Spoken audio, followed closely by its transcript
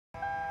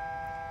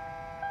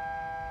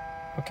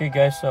Okay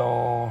guys,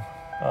 so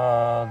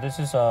this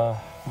is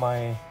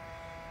my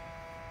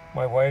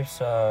wife's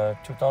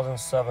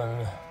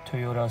 2007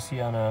 Toyota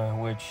Sienna,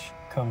 which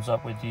comes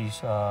up with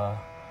these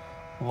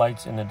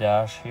lights in the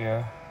dash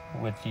here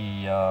with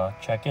the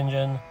check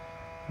engine,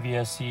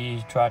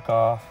 VSC, track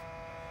off.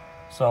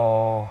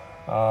 So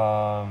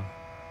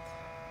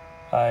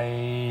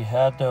I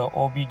had the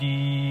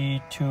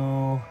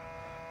OBD2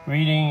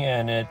 reading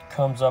and it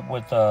comes up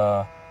with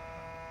a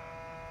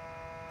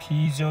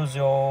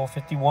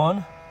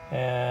P0051,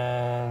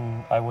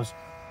 and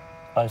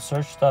I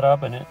searched that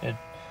up, and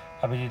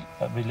I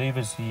believe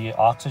it's the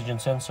oxygen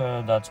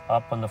sensor that's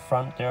up on the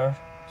front there.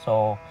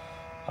 So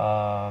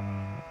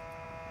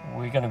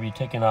we're gonna be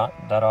taking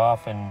that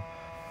off and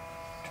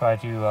try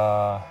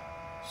to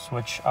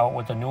switch out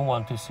with a new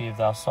one to see if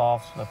that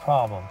solves the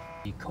problem.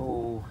 The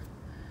Kho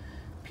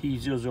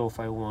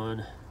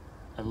P0051,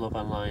 I look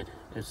online,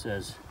 it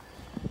says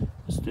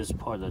it's this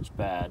part that's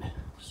bad.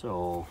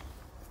 So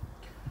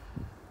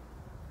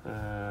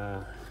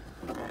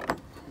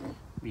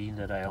being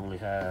that I only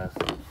have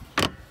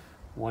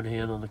one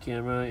hand on the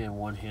camera and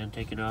one hand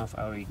taken off,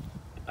 I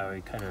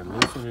already kind of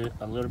loosened it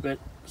a little bit.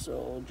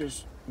 So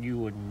just, you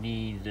would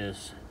need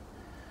this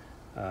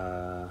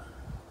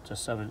it's a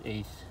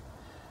 7/8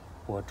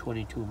 or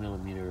 22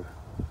 millimeter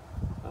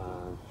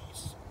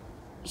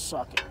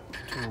socket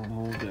to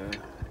remove there,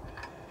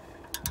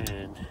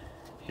 and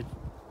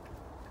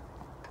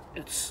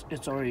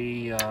it's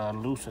already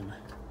loosened.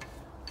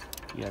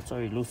 Yeah, it's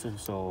already loosened,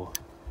 so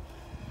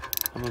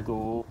I'm gonna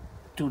go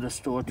to the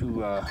store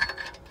to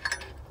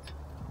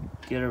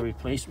get a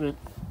replacement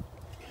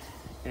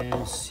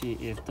and see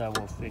if that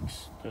will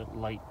fix that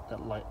light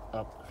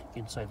up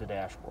inside the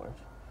dashboard.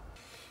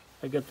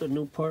 I got the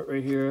new part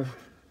right here.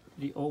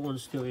 The old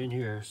one's still in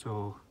here,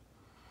 so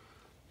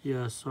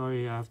yeah,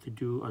 sorry I have to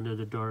do under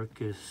the dark,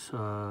 because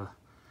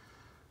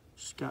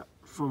just got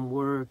from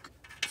work,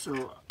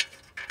 so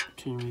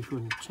continue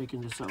from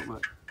taking this out,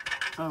 but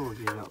I will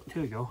get it out.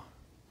 Here we go.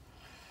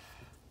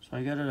 So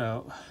I got it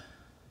out.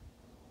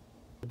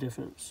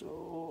 Different,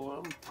 so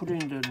I'm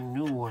putting the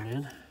new one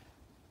in.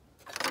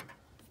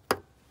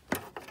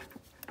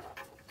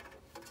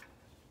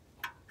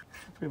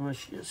 Pretty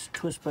much just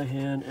twist by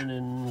hand, and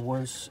then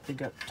once it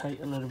got tight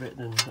a little bit,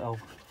 then I'll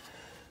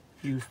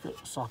use the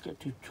socket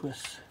to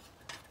twist.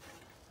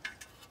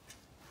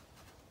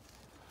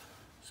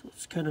 So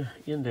it's kind of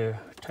in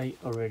there tight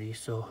already,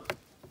 so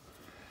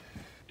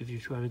if you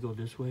try to go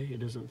this way,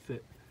 it doesn't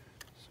fit,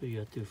 so you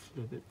have to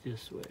flip it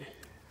this way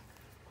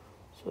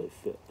so it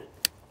fit.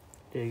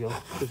 There you go,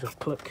 there's a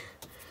click.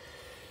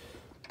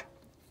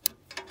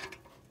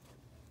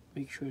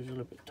 Make sure it's a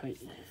little bit tight.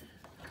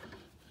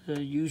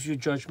 Use your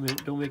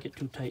judgment, don't make it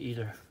too tight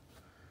either.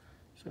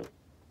 So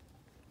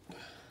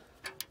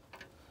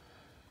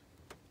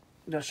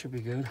that should be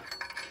good.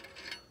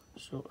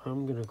 So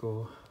I'm gonna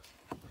go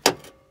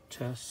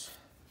test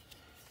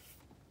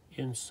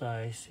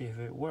inside, see if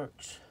it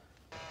works.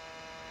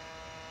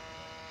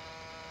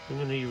 I'm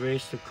gonna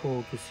erase the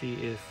code to see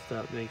if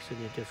that makes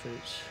any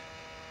difference.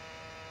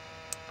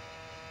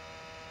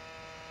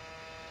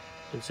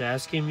 It's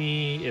asking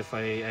me if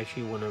I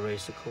actually want to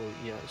erase the code.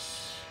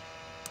 Yes.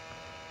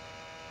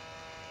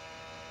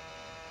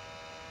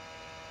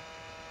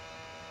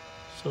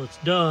 So it's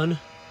done,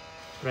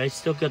 but I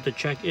still got the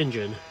check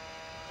engine.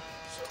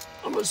 So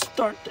I'm gonna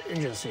start the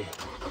engine, see.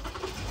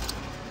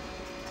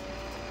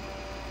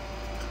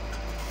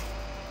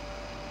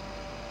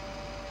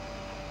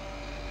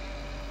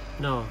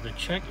 No, the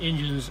check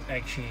engines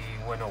actually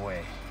went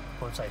away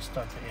once I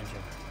start the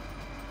engine.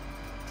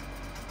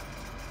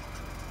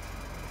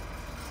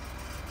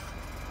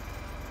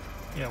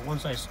 Yeah,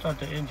 once I start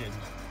the engine,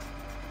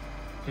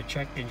 the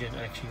check engine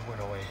actually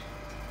went away.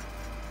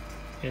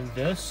 And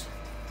this,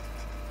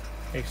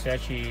 it's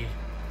actually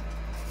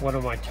one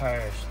of my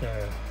tires.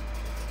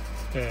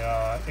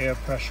 The air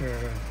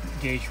pressure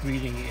gauge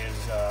reading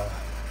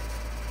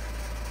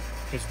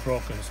is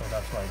broken, so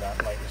that's why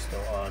that light is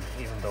still on.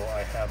 Even though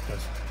I have the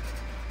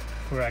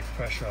correct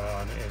pressure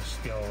on, it's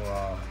still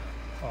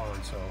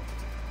on. So,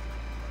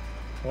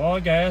 well, I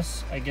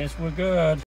guess we're good.